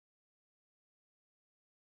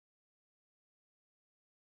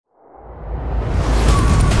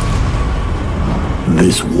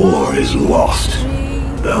This war is lost.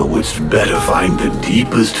 Thou wouldst better find the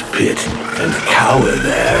deepest pit and cower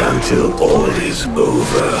there until all is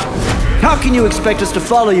over. How can you expect us to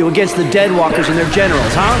follow you against the Deadwalkers and their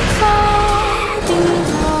generals, huh?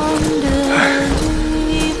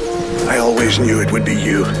 I always knew it would be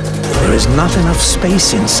you. There is not enough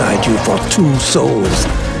space inside you for two souls.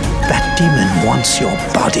 That demon wants your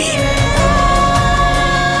body.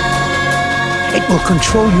 It will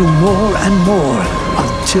control you more and more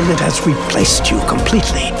until it has replaced you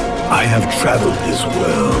completely. I have traveled this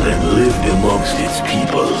world and lived amongst its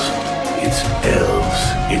peoples, its elves,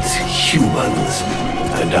 its humans,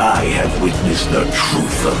 and I have witnessed the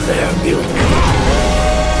truth of their milk.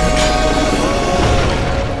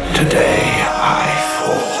 Today I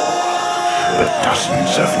fall, but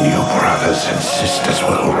dozens of new brothers and sisters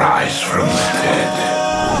will rise from the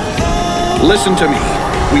dead. Listen to me.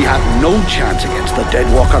 We have no chance against the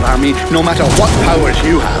Deadwalker army, no matter what powers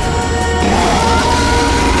you have.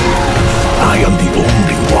 I am the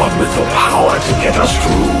only one with the power to get us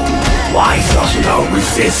through. Why dost thou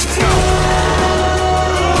resist?